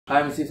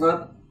আমি সিফাত।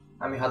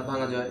 আমি হাত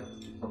ভাঙা জয়।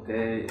 ওকে,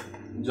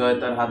 জয়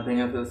তার হাত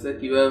ভেঙে ফেলছে,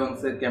 কিভাবে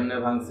ভাঙছে, কেমনে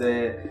ভাঙছে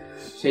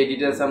সেই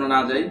ডিটেলস আমরা না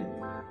যাই,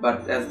 but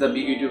as the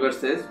big YouTuber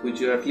Sage, which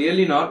you R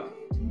clearly not,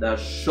 the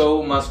show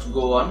must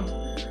go on.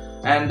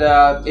 And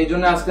এই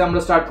জন্য আজকে আমরা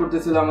স্টার্ট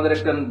করতেছিলাম আমাদের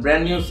একটা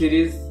ব্র্যান্ড নিউ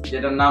সিরিজ,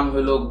 যেটার নাম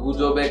হলো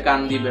গুজবে কান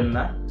দিবেন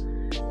না।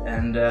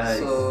 And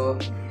so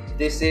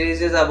this series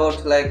is about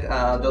like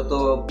যত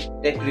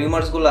টেক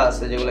রিউমার্স গুলো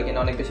আছে যেগুলো কিনা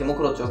অনেক বেশি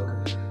মুখরোচক,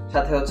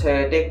 সাথে হচ্ছে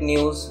টেক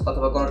নিউজ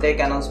অথবা কোনো টেক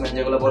অ্যানাউন্সমেন্ট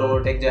যেগুলো বড় বড়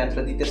টেক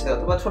জায়ান্টরা দিতেছে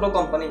অথবা ছোট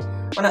কোম্পানি,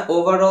 মানে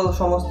ওভারঅল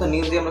সমস্ত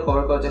নিউজই আমরা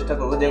কভার করার চেষ্টা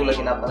করবো যেগুলো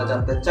কিনা আপনারা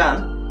জানতে চান।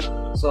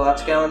 সো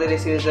আজকে আমাদের এই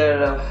সিরিজের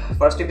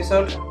first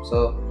episode, so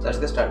let's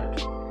get started.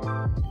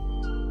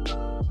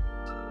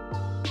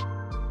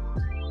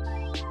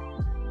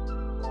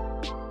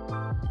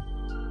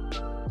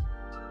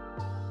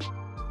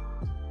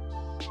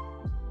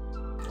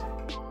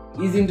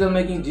 Is Intel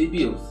making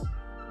GPUs?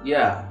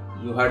 Yeah,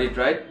 you heard it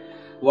right.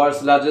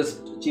 World's largest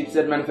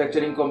chipset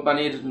manufacturing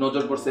company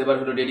নজর পড়ছে এবার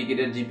হলো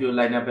ডেডিকেটেড GPU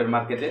লাইনআপের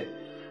মার্কেটে।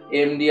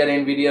 AMD R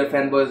NVIDIA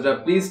ফ্যানবয়েজরা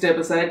please step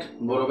aside,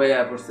 বড় ভাই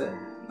আয়া পড়ছে।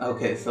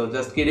 Okay, so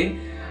just kidding.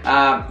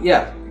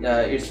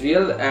 It's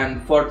real, and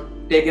for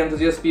tech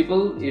enthusiast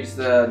people, it's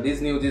this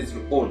news is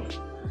old.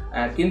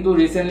 কিন্তু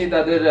রিসেন্টলি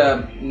তাদের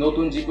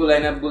নতুন GPU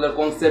লাইনআপগুলোর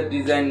কনসেপ্ট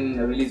ডিজাইন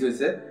রিলিজ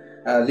হয়েছে,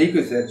 লিক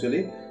হয়েছে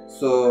অ্যাকচুয়ালি।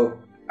 সো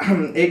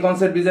এই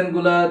কনসেপ্ট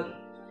ডিজাইনগুলো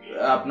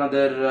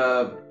আপনাদের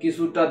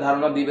কিছুটা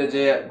ধারণা দিবে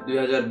যে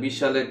 2020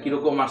 সালে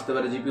কিরকম আসতে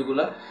পারে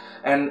জিপিইউগুলো।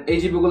 অ্যান্ড এই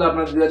জিপিইউগুলো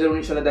আপনার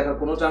 2019 সালে দেখার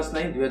কোনো চান্স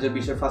নাই,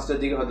 2020-এর ফার্স্টের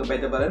দিকে হয়তো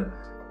পাইতে পারেন।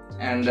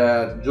 অ্যান্ড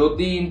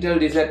যদি ইন্টেল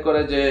ডিসাইড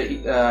করে যে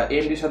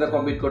AMDর সাথে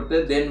কম্পিট করতে,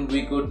 then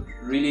we could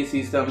really see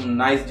some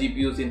nice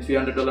জিপিইউস in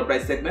 $300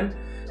 price segment.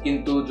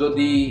 কিন্তু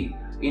যদি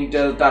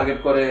ইন্টেল টার্গেট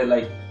করে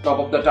like top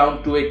of the town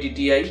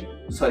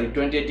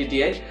 2080 Ti,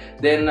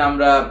 দেন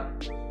আমরা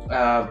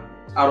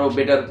আরো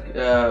বেটার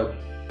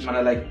মানে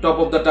like top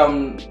of the town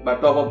বা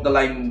টপ অফ দ্য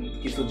লাইন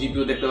কিছু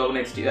জিপিইউ দেখতে পাবো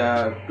নেক্সট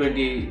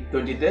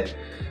 2020-তে।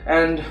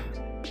 অ্যান্ড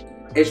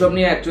এইসব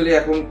নিয়ে অ্যাকচুয়ালি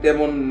এখন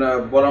তেমন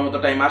বলার মতো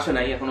টাইম আসে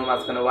নাই, এখনো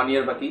মাঝখানে 1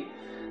 year বাকি।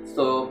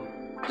 So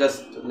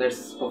just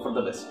let's hope for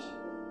the best.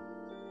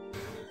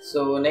 So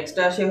next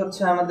আসি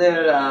হচ্ছে আমাদের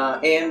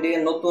AMD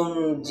এর নতুন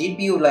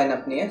জিপিইউ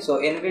লাইনআপ নিয়ে। সো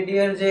NVIDIA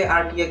এর যে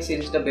RTX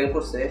সিরিজটা বের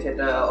করছে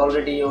সেটা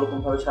অলরেডি ওরকম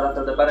ভাবে সারা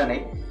ফেলতে পারে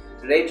নাই।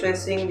 রে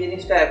ট্রেসিং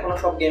জিনিসটা এখনো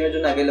সব গেমের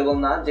জন্য অ্যাভেলেবল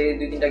না, যে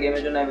 2-3টা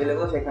গেমের জন্য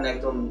অ্যাভেলেবল সেখানে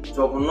একদম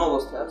জঘন্য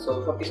অবস্থা। সো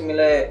সবকিছু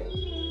মিলে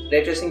রে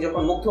ট্রেসিং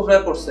যখন মুক্ত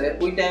হয়ে পড়ছে,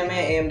 ওই টাইমে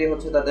AMD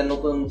হচ্ছে তাদের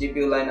নতুন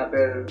জিপিইউ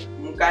লাইনআপের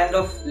কাইন্ড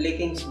অফ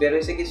লিকিংস বের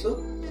হয়েছে কিছু।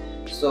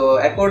 So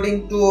according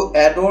to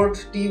অ্যাডোর্ড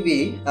TV,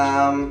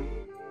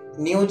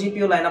 new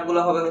GPU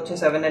লাইনআপগুলো হবে হচ্ছে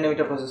 7nm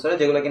প্রসেসরে,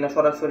 যেগুলো কিনা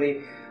সরাসরি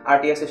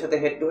RTX এর সাথে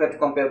হেড টু হেড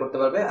কম্পেয়ার করতে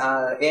পারবে।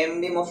 আর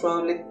AMD মোস্ট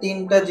প্রবাবলি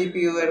 3টা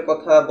জিপিইউ এর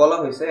কথা বলা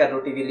হয়েছে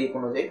অ্যাডোর্ড টিভি লিক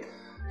অনুযায়ী,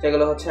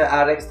 যেগুলো হচ্ছে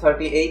RX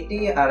 3080,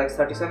 RX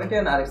 3070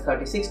 and RX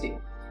 3060.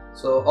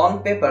 So on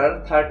paper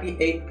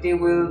 3080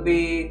 will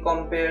be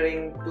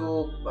comparing to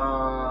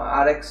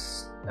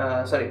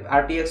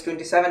RTX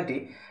 2070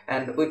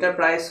 and ওইটার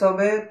প্রাইস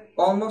হবে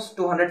almost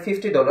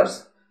 $250,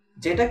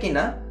 যেটা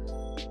কিনা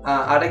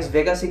RX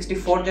Vega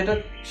 64 যেটা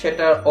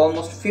সেটা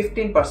almost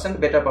 15%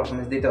 বেটার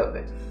পারফরম্যান্স দিতে হবে।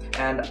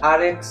 and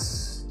RX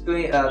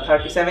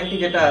 3070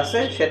 যেটা আছে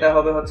সেটা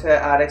হবে হচ্ছে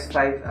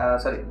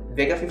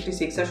Vega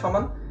 56 এর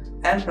সমান,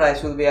 and price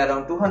will be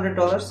around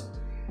 $200.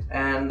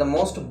 and the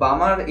most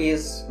bummer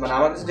is, মানে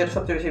আমার কাছে যেটা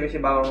সবচেয়ে বেশি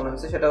বামার মনে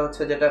হচ্ছে সেটা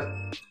হচ্ছে যেটা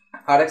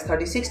RX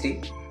 3060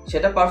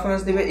 সেটা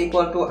পারফরমেন্স দিবে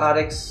ইকুয়াল টু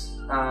RX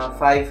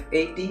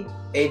 580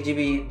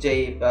 8GB যে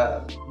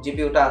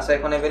জিপিইউটা আছে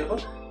এখন অ্যাভেলেবল,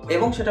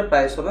 এবং সেটা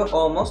প্রাইস হবে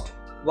almost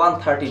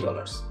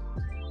 $130.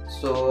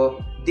 So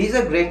this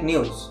are great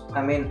news.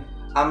 I mean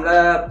আমরা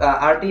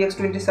RTX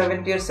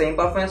 2070 এর সেম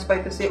পারফরম্যান্স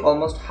পাইতেছি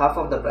অলমোস্ট হাফ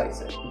অফ দ্য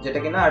প্রাইসে, যেটা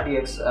কিনা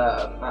RX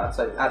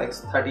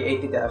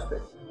 3080 তে আসবে।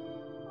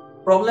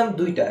 প্রবলেম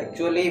দুইটা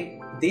actually,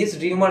 this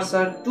rumours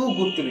R two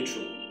good to be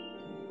true.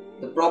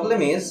 The problem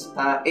is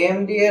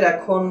AMD এর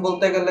এখন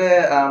বলতে গেলে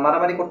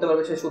মারামারি করতে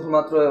পারবে সে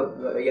শুধুমাত্র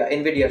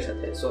NVIDIA এর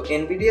সাথে। সো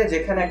NVIDIA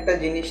যেখানে একটা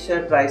জিনিসের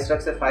প্রাইস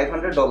রাখছে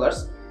 $500,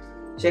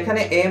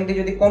 সেখানে AMD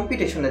যদি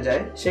কম্পিটিশনে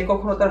যায় সে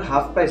কখনো তার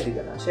হাফ প্রাইস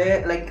দিবে না, সে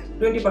লাইক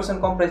 20%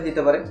 কম প্রাইস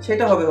দিতে পারে,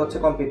 সেটা হবে হচ্ছে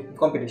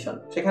কম্পিটিশন,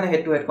 সেখানে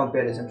হেড টু হেড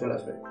কম্পারিজন চলে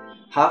আসবে।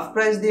 হাফ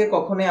প্রাইস দিয়ে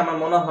কখনোই আমার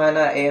মনে হয়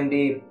না AMD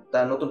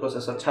তার নতুন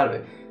প্রসেসর ছাড়বে।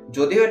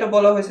 যদিও এটা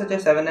বলা হয়েছে যে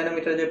 7nm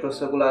যে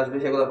প্রসেসরগুলো আসবে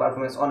সেগুলো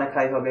পারফরমেন্স অনেক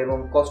হাই হবে এবং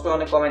কষ্ট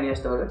অনেক কমে নিয়ে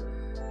আসতে পারবে,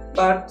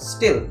 বাট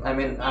স্টিল আই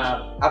মিন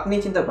আপনি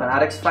চিন্তা করেন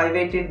RX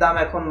 580 এর দাম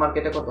এখন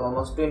মার্কেটে কত,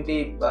 অলমোস্ট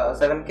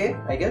 27K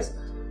আই গেস,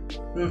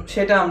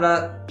 সেটা আমরা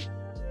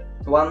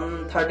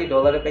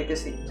 $130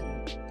 পাইতেছি।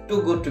 Two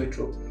good to be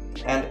true.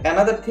 And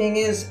another thing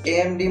is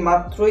AMD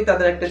মাত্রই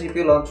তাদের একটা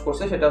জিপিইউ লঞ্চ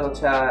করছে, সেটা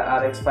হচ্ছে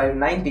RX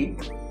 590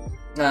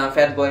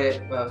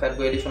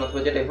 ফ্যাটবয় এডিশন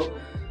অথবা যেটাই হোক।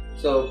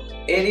 সো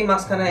এরই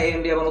মাঝখানে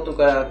AMD আবার নতুন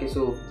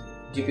কিছু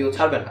জিপিইউ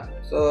ছাড়বে না।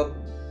 সো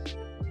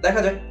দেখা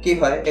যাক কি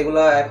হয়,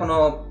 এগুলা এখনো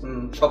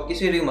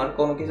সবকিছুই রিউমার,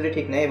 কোনো কিছুরই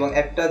ঠিক নেই এবং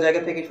একটা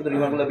জায়গা থেকে শুধু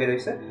রিউমারগুলো বের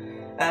হয়েছে।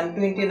 অ্যান্ড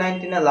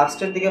 2019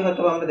 লাস্টের দিকে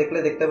হয়তো আমরা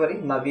দেখতে পারি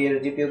নাভি এর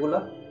জিপিইউ গুলো।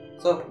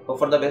 So hope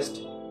for the best.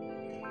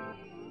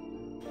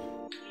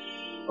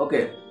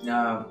 Okay,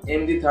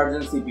 AMD third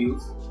gen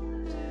CPUs.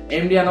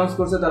 AMD announce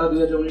করছে তারা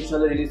 2019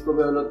 সালে রিলিজ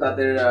করবে হলো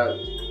তাদের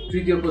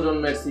তৃতীয়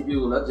প্রজন্মের সিপিইউ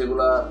গুলো,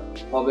 যেগুলো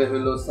হবে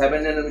হলো 7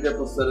 ন্যানোমিটার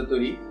প্রসেসরে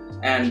তৈরি,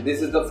 and this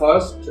is the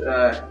first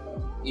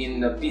in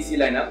the PC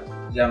lineup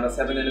যে আমরা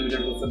 7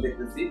 ন্যানোমিটার প্রসেসর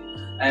দেখতেছি।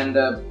 and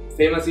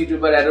famous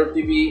YouTuber adore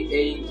TV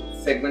এই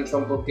সেগমেন্ট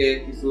সম্পর্কে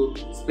কিছু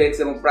স্পেকস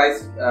এবং প্রাইস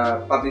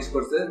পাবলিশ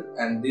করছে,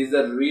 and these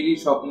are really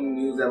shocking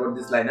news about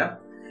this lineup.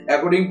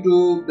 According to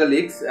the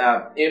leaks,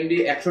 AMD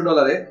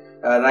 $100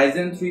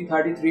 Ryzen 3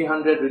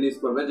 3300 release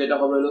করবে, যেটা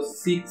হবে হলো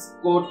 6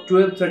 কোর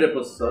 12 থ্রেডের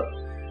processor,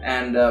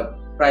 and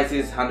price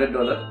is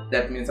 $100.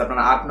 that means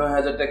আপনারা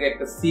 8-9 টাকা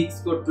একটা 6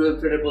 কোর 12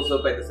 থ্রেডের প্রসেসর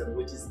পাইতেছেন,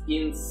 which is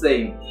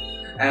insane.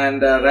 and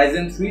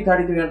Ryzen 3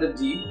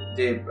 3300G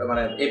যে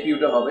মানে APU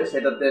টা হবে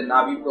সেটাতে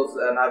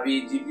Navi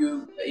GPU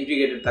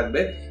ইন্টিগ্রেটেড থাকবে,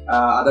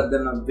 other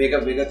than Vega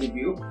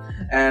GPU.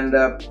 and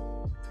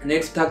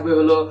next থাকবে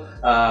হলো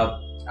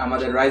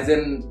আমাদের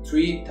Ryzen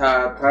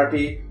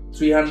 300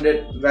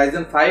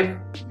 Ryzen 5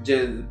 যে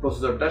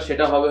প্রসেসরটা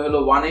সেটা হবে হলো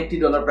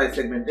 $180 প্রাইস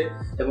সেগমেন্টে,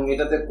 এবং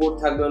এটাতে কোর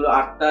থাকবে হলো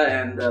 8টা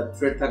and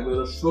থ্রেড থাকবে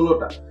হলো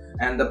 16টা,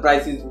 and the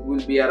price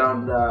will be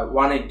around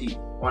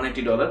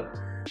 $180.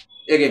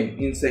 again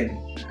insane.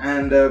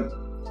 and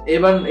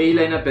এবার এই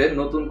লাইনআপে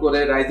নতুন করে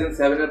Ryzen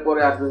 7 এর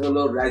পরে আসবে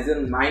হলো Ryzen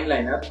 9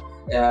 line-up,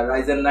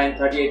 Ryzen 9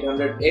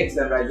 3800X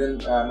and Ryzen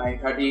 9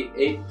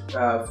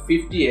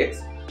 3850X,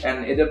 and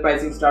এদের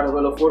প্রাইসিং স্টার্ট হবে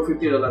হলো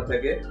 $450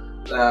 থেকে,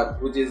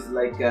 which is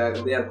like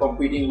they are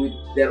competing with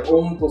their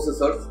own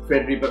processors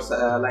Threadripper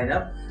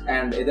lineup,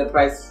 and এদের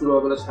প্রাইস শুরু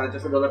হবে হলো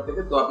 $450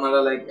 থেকে। তো আপনারা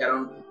লাইক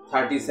অ্যারাউন্ড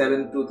 37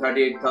 to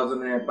 38,000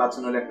 এ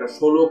পাচ্ছেন হলো একটা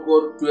 16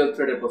 কোর 12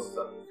 থ্রেডের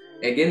processor.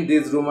 again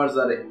these rumors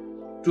are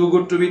too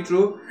good to be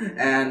true,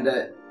 and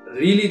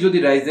really যদি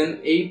Ryzen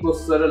এই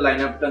প্রসেসরের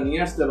লাইনআপটা নিয়ে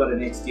আসতে পারে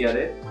নেক্সট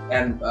ইয়ারে,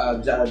 and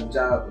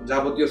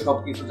যাবতীয়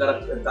সবকিছু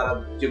তারা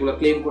যেগুলো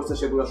ক্লেম করছে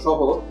সেগুলো সহ,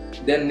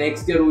 then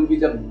next year will be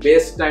the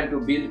best time to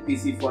build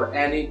PC for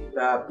any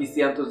PC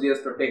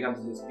enthusiast or tech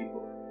enthusiast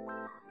people.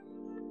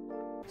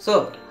 So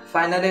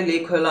finally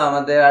leak হলো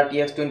আমাদের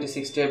RTX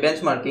 2060 এর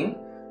benchmarking.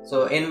 So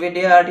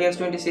NVIDIA RTX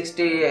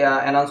 2060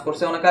 announce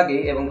করছে অনেক আগে,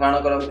 এবং ধারণা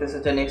করা হইতেছে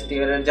যে নেক্সট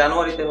ইয়ারের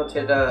জানুয়ারিতে হচ্ছে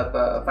এটা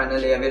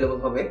ফাইনালি অ্যাভেলেবল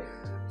হবে।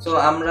 সো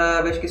আমরা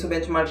বেশ কিছু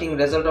বেঞ্চমার্কিং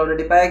রেজাল্ট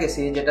অলরেডি পেয়ে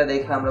গেছি, যেটা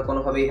দেখে আমরা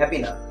কোনোভাবেই হ্যাপি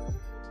না।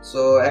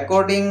 সো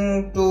অ্যাকর্ডিং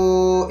টু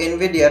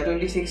NVIDIA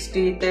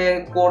 2060 তে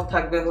কোর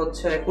থাকবে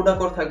হচ্ছে CUDA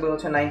কোর থাকবে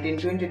হচ্ছে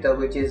 1920টা,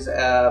 which is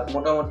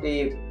মোটামুটি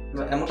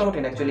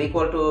না actually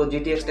equal to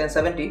GTX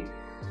 1070,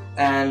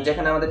 and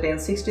যেখানে আমাদের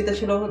 1060 তে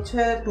ছিল হচ্ছে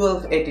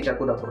 1280টা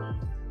CUDA কোর।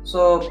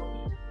 সো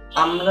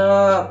আমরা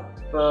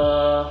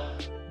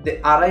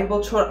 2.5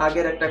 বছর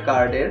আগের একটা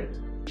কার্ডের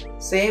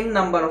same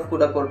number of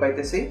CUDA core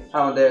পাইতেছি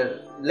আমাদের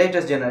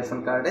লেটেস্ট জেনারেশন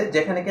কার্ডে,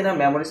 যেখানে কিনা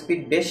মেমোরি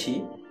স্পিড বেশি,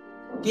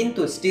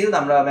 কিন্তু স্টিল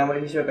আমরা মেমোরি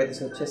হিসেবে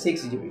পাইতেছি হচ্ছে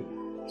 6GB।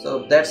 So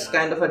that's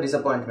kind of a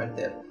disappointment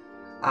দেয়ার।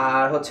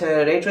 আর হচ্ছে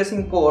রে ট্রেসিং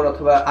কোর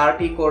অথবা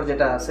RT কোর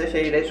যেটা আছে,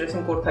 সেই রে ট্রেসিং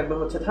কোর থাকবে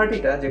হচ্ছে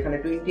 30টা, যেখানে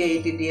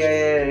 2080 Ti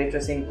রে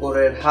ট্রেসিং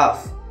কোরের half.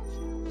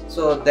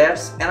 So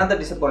that's another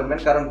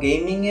disappointment, কারণ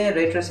গেমিংয়ে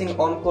রে ট্রেসিং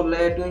অন করলে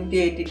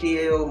 2080 Ti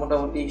ও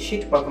মোটামুটি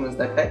শিট পারফরমেন্স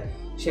দেখায়,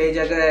 সেই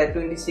জায়গায়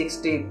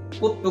 2060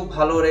 কতটুক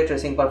ভালো রে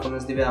ট্রেসিং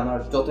পারফরমেন্স দিবে আমার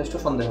যথেষ্ট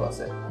সন্দেহ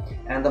আছে।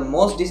 And the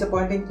most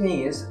disappointing thing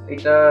is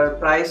এটার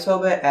প্রাইস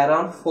হবে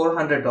around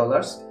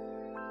 $400,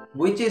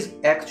 which is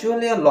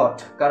actually a lot,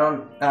 কারণ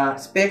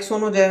স্পেক্স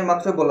অনুযায়ী আমি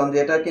মাত্র বললাম যে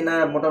এটা কিনা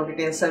মোটামুটি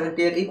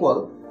 1070 এর ইকুয়াল,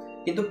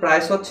 কিন্তু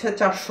প্রাইস হচ্ছে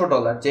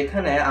 $400,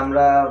 যেখানে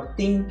আমরা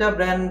 3টা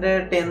ব্র্যান্ডের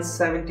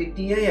 1070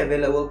 Ti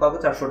অ্যাভেলেবল পাবো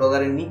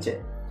 $400 এর নিচে।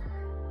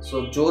 সো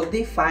যদি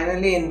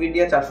ফাইনালি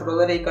NVIDIA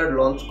 $400 এই কার্ড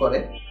লঞ্চ করে,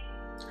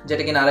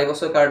 যেটা কিনা 2.5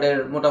 বছর কার্ডের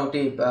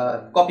মোটামুটি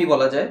কপি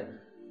বলা যায়,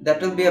 that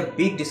will be a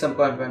big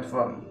disappointment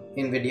from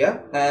NVIDIA,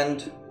 and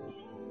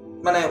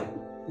মানে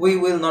we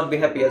will not be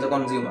happy as a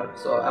consumer.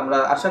 So আমরা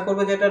আশা করব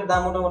যে এটার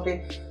দাম মোটামুটি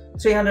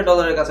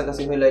 $300 এর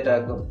কাছাকাছি হইলে এটা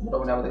একদম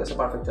মোটামুটি আমাদের কাছে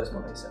পারফেক্ট চয়েস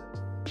মনে হয়েছে।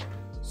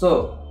 So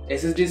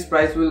SSD's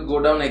price will go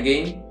down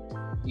again.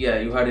 Yeah,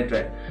 you heard it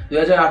right.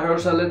 2018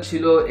 সালে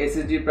ছিল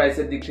SSD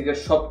প্রাইসের দিক থেকে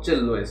সবচেয়ে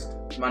লোয়েস্ট,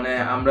 মানে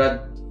আমরা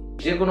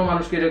যে কোনো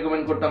মানুষকে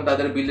রেকমেন্ড করতাম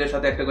তাদের বিলের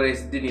সাথে একটা করে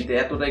SSD নিতে,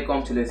 এতটাই কম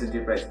ছিল SSD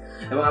প্রাইস,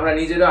 এবং আমরা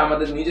নিজেরা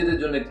নিজেদের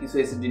জন্য কিছু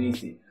SSD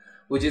নিয়েছি,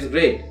 which is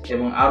great.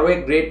 এবং আরো এক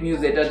গ্রেট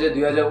নিউজ এটা যে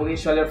 2019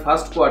 সালের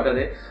ফার্স্ট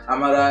কোয়ার্টারে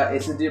আমরা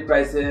SSD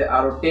প্রাইসে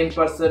আরো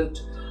 10%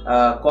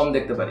 কম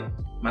দেখতে পারি,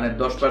 মানে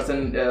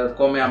 10%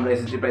 কমে আমরা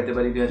SSD পাইতে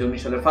পারি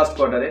 2019 সালের ফার্স্ট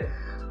কোয়ার্টারে,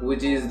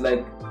 which is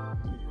like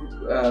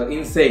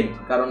insane,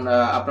 কারণ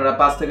আপনারা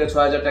 5 থেকে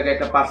 6,000 টাকা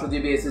একটা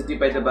 500GB SSD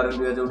পাইতে পারেন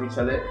 2019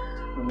 সালে,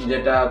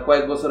 যেটা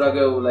কয়েক বছর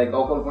আগেও লাইক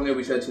অকল্পনীয়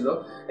বিষয় ছিল।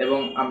 এবং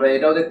আমরা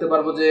এটাও দেখতে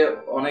পারবো যে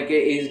অনেকে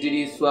HDD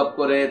সোয়াপ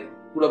করে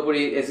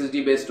পুরোপুরি SSD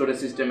বেস স্টোরেজ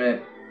সিস্টেমে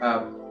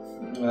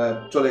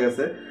চলে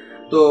গেছে।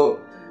 তো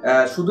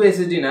শুধু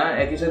SSD না,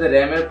 একই সাথে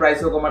RAM এর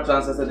প্রাইসও কমার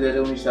চান্স আছে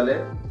 2019 সালে,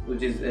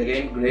 which is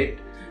again great.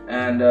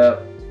 and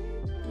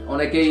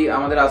অনেকেই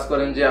আমাদের আস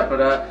করেন যে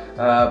আপনারা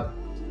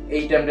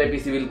এই টাইমটায়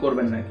পিসি বিল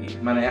করবেন নাকি,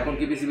 মানে এখন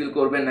কি পিসি বিল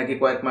করবেন নাকি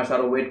কয়েক মাস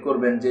আরো ওয়েট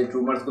করবেন যে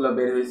রুমার্সগুলো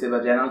বের হয়েছে বা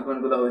যে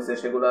অ্যানাউন্সমেন্টগুলো হয়েছে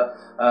সেগুলো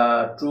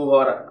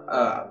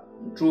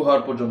ট্রু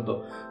হওয়ার পর্যন্ত।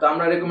 তো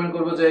আমরা রেকমেন্ড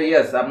করবো যে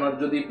ইয়েস, আপনার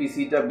যদি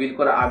পিসিটা বিল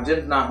করা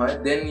আর্জেন্ট না হয়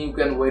দেন you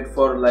can wait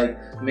for like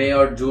May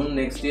or June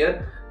next year.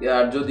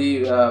 আর যদি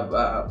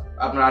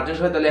আপনার আর্জেন্ট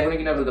হয় তাহলে এখনই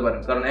কিনে ফেলতে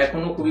পারেন, কারণ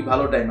এখনো খুবই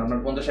ভালো টাইম, আপনার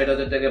 50-60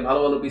 হাজার টাকায় ভালো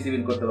ভালো পিসি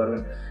বিল করতে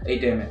পারবেন এই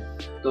টাইমে।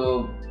 তো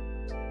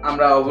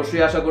আমরা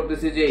অবশ্যই আশা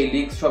করতেছি যে এই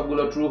লিক্স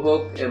সবগুলো ট্রু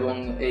হোক এবং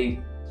এই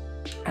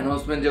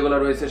অ্যানাউন্সমেন্ট যেগুলো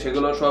রয়েছে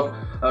সেগুলো সব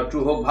ট্রু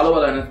হোক, ভালো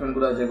ভালো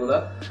অ্যানাউন্সমেন্টগুলো যেগুলো।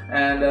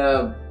 অ্যান্ড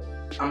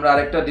আমরা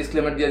আরেকটা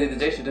ডিসক্লেমার দিয়ে দিতে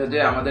চাই, সেটা হচ্ছে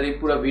আমাদের এই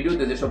পুরো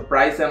ভিডিওতে যেসব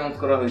প্রাইস অ্যানাউন্স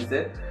করা হয়েছে,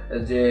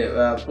 যে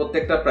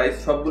প্রত্যেকটা প্রাইস,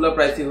 সবগুলো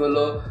প্রাইসই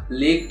হলো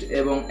লিকড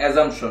এবং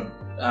অ্যাজাম্পশন।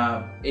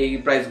 এই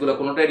প্রাইসগুলো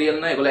কোনোটাই রিয়েল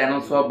না, এগুলো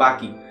অ্যানাউন্স হওয়া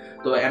বাকি।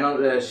 তো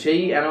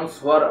সেই অ্যানাউন্স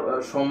হওয়ার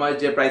সময়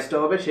যে প্রাইসটা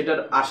হবে সেটার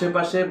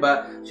আশেপাশে বা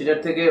সেটার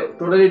থেকে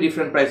টোটালি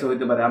ডিফারেন্ট প্রাইসও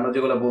হতে পারে আমরা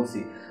যেগুলো বলছি।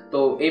 তো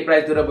এই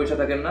প্রাইস ধরে বসে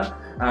থাকেন না,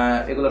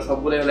 এগুলো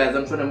সবগুলোই হলো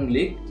অ্যাজাম্পশন এবং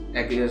leak.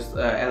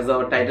 As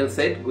our title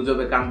set,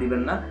 গুজবে কান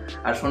দিবেন না,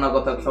 আর শোনা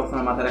কথা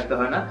সবসময় মাথায় রাখতে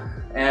হয় না।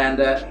 অ্যান্ড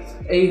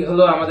এই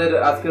হলো আমাদের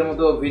আজকের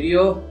মতো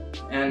video,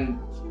 and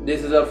this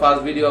is our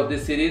first video of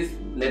this series.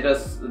 Let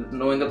us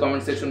no in the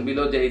comment section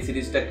below যে এই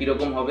সিরিজটা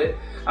কীরকম হবে।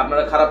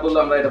 আপনারা খারাপ বললে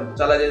আমরা এটা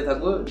চালা যেতে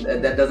থাকবো,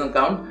 দ্যাট ডাজন্ট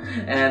কাউন্ট।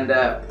 অ্যান্ড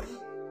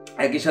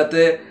একই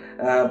সাথে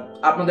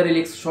আপনাদের এই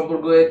লিক্স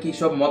সম্পর্কে কী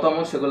সব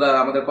মতামত সেগুলো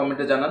আমাদের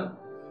কমেন্টে জানান।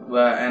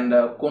 অ্যান্ড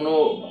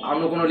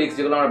অন্য কোনো লিক্স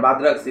যেগুলো আমরা বাদ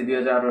রাখছি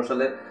 2018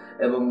 সালে,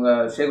 এবং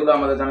সেগুলো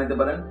আমাদের জানাতে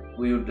পারেন,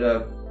 we would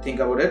think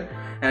about it.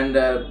 And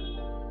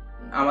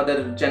আমাদের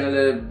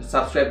চ্যানেলে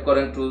সাবস্ক্রাইব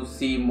করেন two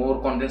see more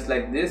contents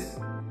like this.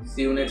 C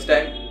you next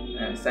time,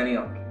 and signing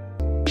out.